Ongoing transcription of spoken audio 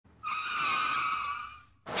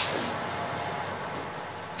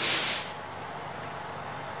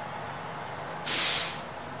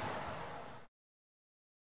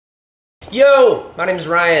Yo, my name is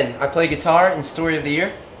Ryan. I play guitar in Story of the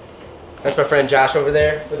Year. That's my friend Josh over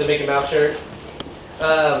there with the Mickey Mouse shirt.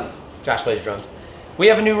 Josh plays drums. We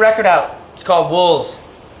have a new record out. It's called Wolves.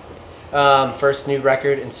 First new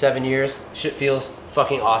record in 7 years. Shit feels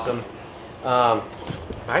fucking awesome.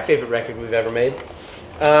 My favorite record we've ever made.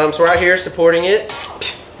 So we're out here supporting it.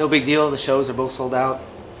 No big deal. The shows are both sold out.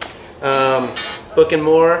 Booking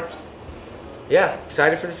more. Yeah,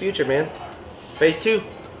 excited for the future, man. Phase 2.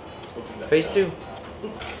 Phase 2.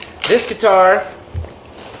 This guitar,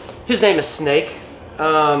 his name is Snake.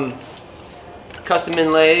 Custom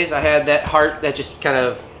inlays. I had that heart that just kind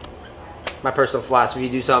of my personal philosophy.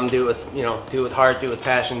 Do something, do it with, you know, do it with heart, do it with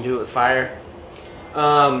passion, do it with fire.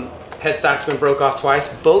 Headstock's been broke off twice,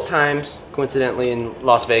 both times coincidentally in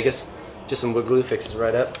Las Vegas. Just some wood glue fixes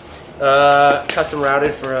right up. Custom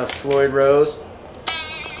routed for a Floyd Rose.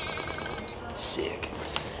 Sick.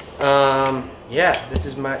 Yeah, this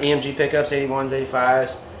is my EMG pickups, 81s,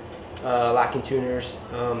 85s, locking tuners.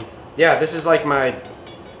 Yeah, this is like my,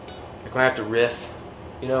 like when I have to riff,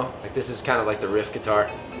 you know, like this is kind of like the riff guitar,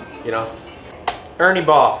 you know. Ernie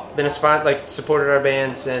Ball, been a spot, like supported our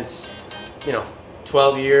band since, you know,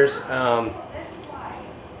 12 years. I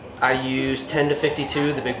use 10 to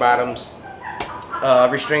 52, the big bottoms.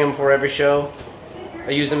 Restring them for every show.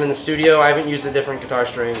 I use them in the studio. I haven't used a different guitar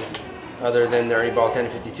string other than the Ernie Ball 10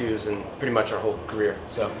 to 52s in pretty much our whole career.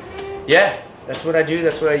 So yeah, that's what I do,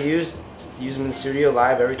 that's what I use. Use them in the studio,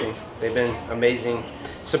 live, everything. They've been amazing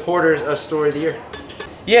supporters of Story of the Year.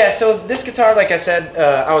 Yeah, so this guitar, like I said,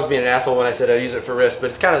 I was being an asshole when I said I use it for riffs,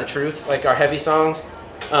 but it's kind of the truth. Like our heavy songs,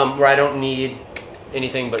 where I don't need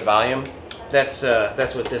anything but volume, that's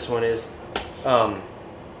what this one is.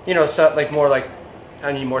 You know, so like more like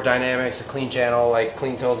I need more dynamics, a clean channel, like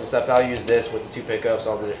clean tones and stuff. I'll use this with the 2 pickups,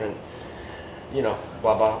 all the different, you know,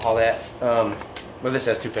 blah blah, all that. Well, this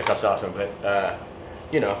has 2 pickups also, but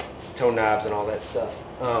you know, tone knobs and all that stuff.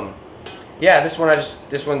 Yeah, this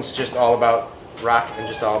one's just all about rock and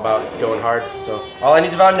just all about going hard. So all I need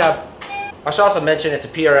is a volume knob. I should also mention it's a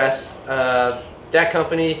PRS. That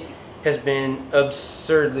company has been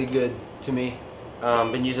absurdly good to me.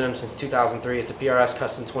 Been using them since 2003. It's a PRS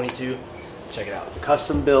Custom 22. Check it out.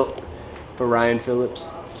 Custom built for Ryan Phillips.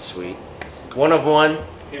 Sweet. One of one.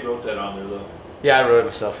 He wrote that on there though. Yeah, I wrote it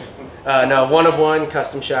myself. No, one of one,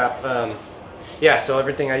 custom shop. Yeah, so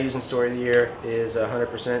everything I use in Story of the Year is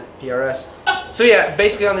 100% PRS. So yeah,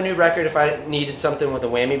 basically on the new record, if I needed something with a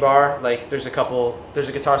whammy bar, like there's a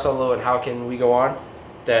guitar solo and How Can We Go On,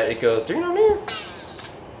 that it goes,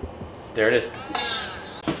 there it is.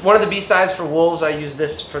 One of the B-sides for Wolves, I use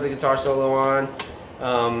this for the guitar solo on.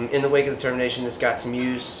 In the Wake of the Termination, this got some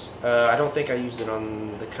use. I don't think I used it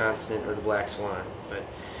on the Constant or the Black Swan, but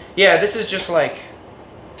yeah, this is just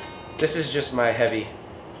my heavy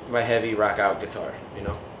rock out guitar, you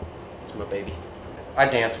know. It's my baby. I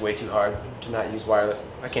dance way too hard to not use wireless.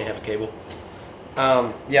 I can't have a cable.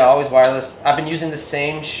 Yeah, always wireless. I've been using the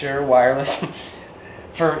same Shure wireless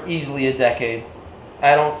for easily a decade.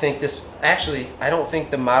 I don't think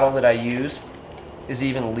the model that I use is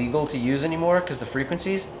even legal to use anymore because the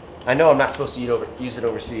frequencies. I know I'm not supposed to use it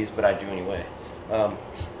overseas, but I do anyway.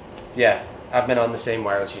 Yeah, I've been on the same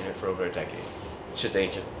wireless unit for over a decade. Shit's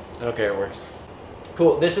ancient. I don't care, it works.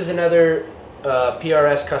 Cool, this is another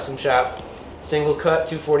PRS custom shop, single cut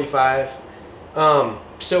 245.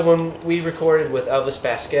 So when we recorded with Elvis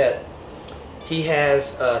Basquet, he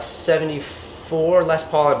has a 74 Les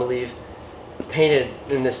Paul, I believe, painted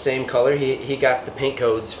in the same color. He got the paint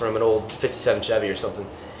codes from an old 57 Chevy or something.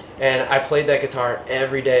 And I played that guitar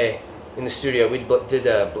every day in the studio. We did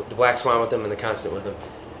the Black Swan with him and the Constant with him.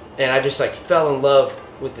 And I just like fell in love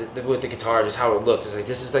with the guitar, just how it looked. It's like,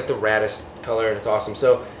 this is like the raddest color and it's awesome.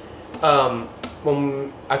 So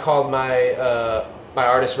when I called my my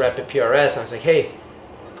artist rep at PRS, I was like, hey,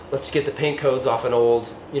 let's get the paint codes off an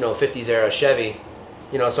old, you know, 50s era Chevy.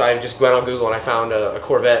 You know, so I just went on Google and I found a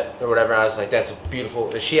Corvette or whatever. And I was like, that's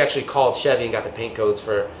beautiful. She actually called Chevy and got the paint codes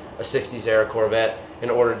for a 60s era Corvette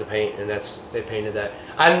and ordered the paint, and they painted that.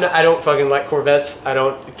 I don't fucking like Corvettes. I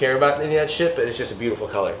don't care about any of that shit, but it's just a beautiful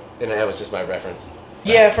color, and that was just my reference.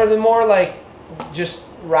 Yeah, for the more like just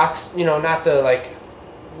rocks, you know, not the like,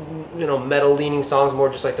 you know, metal leaning songs, more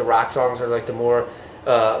just like the rock songs or like the more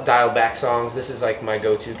dialed back songs. This is like my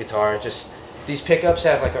go-to guitar. Just these pickups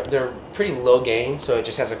have like they're pretty low gain, so it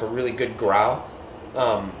just has like a really good growl,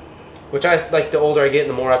 which I like. The older I get,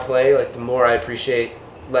 the more I play, like the more I appreciate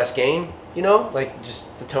less gain. You know, like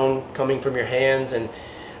just the tone coming from your hands, and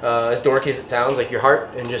as dorky as it sounds, like your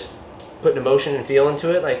heart, and just putting emotion and feel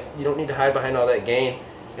into it. Like you don't need to hide behind all that gain.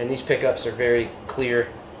 And these pickups are very clear.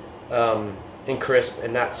 and crisp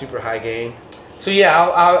and not super high gain. So yeah,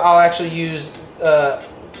 I'll actually use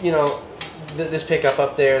you know, this pickup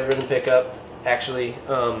up there, the rhythm pickup, actually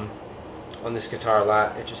on this guitar a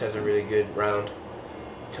lot. It just has a really good round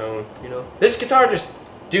tone, you know. This guitar just,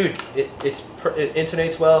 dude, it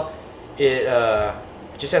intonates well. It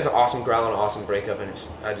just has an awesome growl and an awesome breakup, and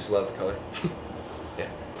I just love the color. Yeah.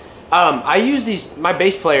 I use these. My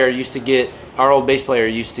bass player used to get, our old bass player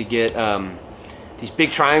used to get these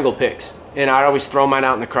big triangle picks, and I'd always throw mine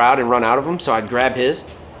out in the crowd and run out of them. So I'd grab his,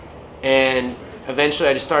 and eventually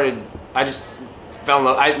I just fell in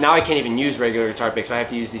love. Now I can't even use regular guitar picks. I have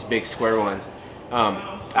to use these big square ones.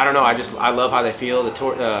 I don't know. I love how they feel.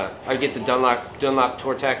 I get the Dunlop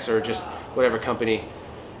Tortex, or just whatever company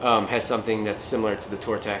has something that's similar to the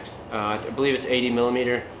Tortex. I believe it's 80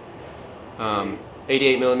 millimeter,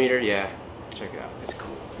 88 millimeter. Yeah, check it out. It's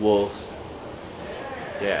cool. Wolves.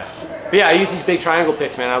 Yeah. But yeah, I use these big triangle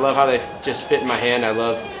picks, man. I love how they just fit in my hand. I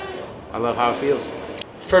love how it feels.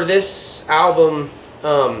 For this album,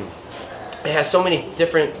 it has so many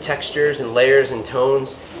different textures and layers and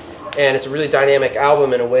tones, and it's a really dynamic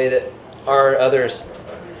album in a way that our others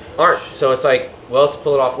aren't. So it's like, well, to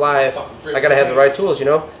pull it off live, I gotta have the right tools, you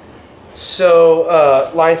know?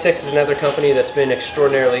 So Line 6 is another company that's been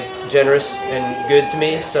extraordinarily generous and good to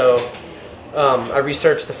me. So I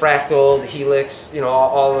researched the Fractal, the Helix, you know,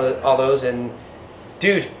 all those, and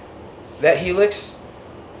dude, that Helix,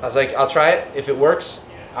 I was like, I'll try it. If it works,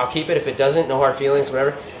 I'll keep it. If it doesn't, no hard feelings,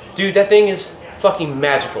 whatever. Dude, that thing is fucking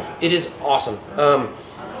magical. It is awesome.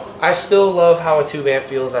 I still love how a tube amp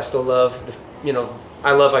feels. I still love the, you know,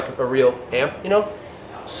 I love like a real amp, you know?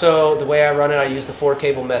 So the way I run it, I use the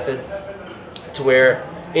 4-cable method, to where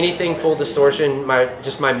anything full distortion,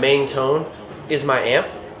 just my main tone is my amp.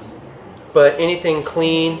 But anything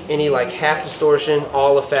clean, any like half distortion,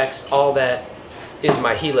 all effects, all that is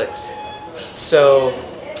my Helix. So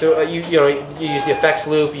you use the effects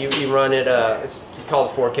loop, you run it, it's called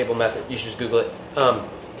the 4-cable method, you should just Google it.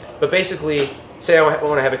 But basically, say I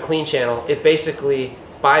want to have a clean channel, it basically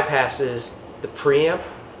bypasses the preamp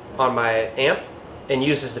on my amp and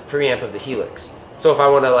uses the preamp of the Helix. So if I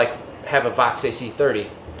want to like have a Vox AC30,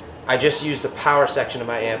 I just use the power section of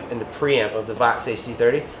my amp and the preamp of the Vox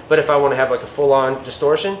AC30. But if I want to have like a full-on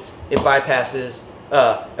distortion, it bypasses,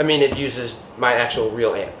 it uses my actual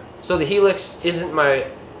real amp. So the Helix isn't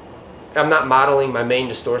I'm not modeling my main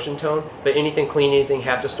distortion tone, but anything clean, anything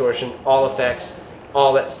half distortion, all effects,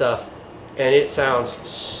 all that stuff, and it sounds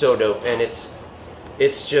so dope. And it's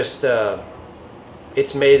just,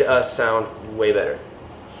 it's made us sound way better.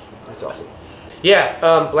 It's awesome. Yeah,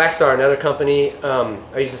 Blackstar, another company.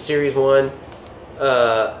 I use the Series 1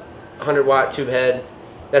 100-watt tube head.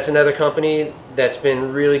 That's another company that's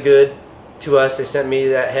been really good to us. They sent me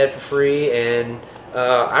that head for free, and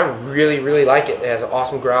I really, really like it. It has an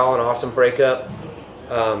awesome growl and awesome breakup.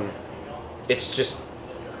 It's just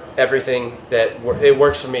everything that it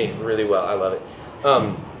works for me really well. I love it.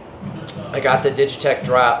 I got the Digitech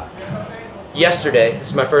Drop yesterday. This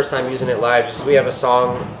is my first time using it live. Just, we have a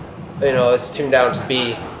song, you know, it's tuned down to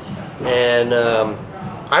B, and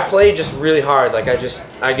I play just really hard. Like I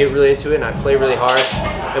get really into it and I play really hard.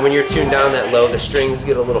 And when you're tuned down that low, the strings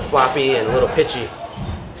get a little floppy and a little pitchy.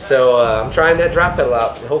 So I'm trying that drop pedal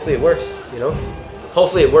out. Hopefully it works, you know?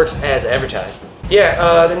 Hopefully it works as advertised.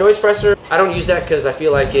 Yeah, the noise suppressor, I don't use that because I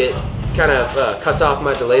feel like it kind of cuts off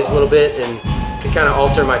my delays a little bit and can kind of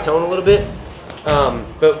alter my tone a little bit.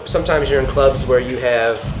 But sometimes you're in clubs where you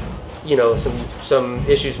have, you know, some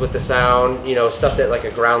issues with the sound, you know, stuff that like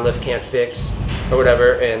a ground lift can't fix or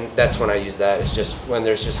whatever, and that's when I use that. It's just when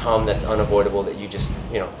there's just hum that's unavoidable, that you just,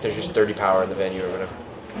 you know, there's just 30 power in the venue or whatever.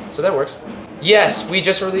 So that works. Yes, we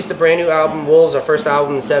just released a brand new album, Wolves, our first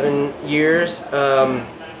album in 7 years.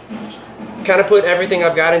 Kind of put everything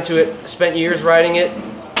I've got into it, spent years writing it.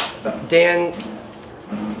 Dan,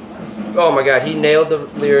 oh my God, he nailed the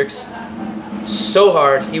lyrics so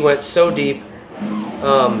hard. He went so deep.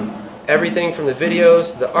 Everything from the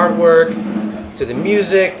videos, to the artwork, to the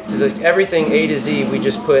music, to everything A to Z, we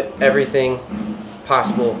just put everything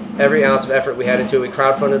possible. Every ounce of effort we had into it. We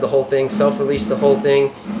crowdfunded the whole thing, self-released the whole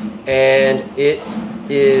thing, and it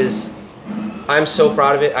is, I'm so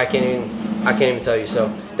proud of it. I can't even tell you. So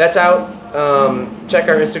that's out. Check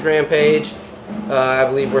our Instagram page. I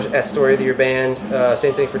believe we're at Story of the Year Band.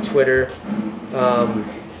 Same thing for Twitter,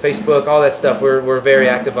 Facebook, all that stuff. We're very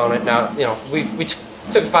active on it now. You know, we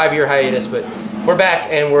took a 5-year hiatus, but we're back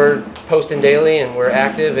and we're posting daily and we're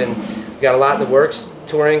active, and we got a lot in the works.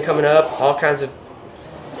 Touring coming up, all kinds of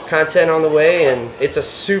content on the way, and it's a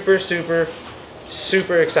super, super,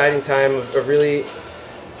 super exciting time of really,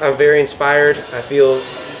 I'm very inspired. I feel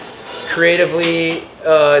creatively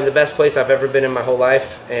in the best place I've ever been in my whole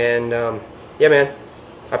life. And yeah, man,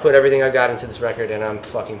 I put everything I got into this record, and I'm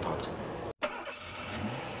fucking pumped.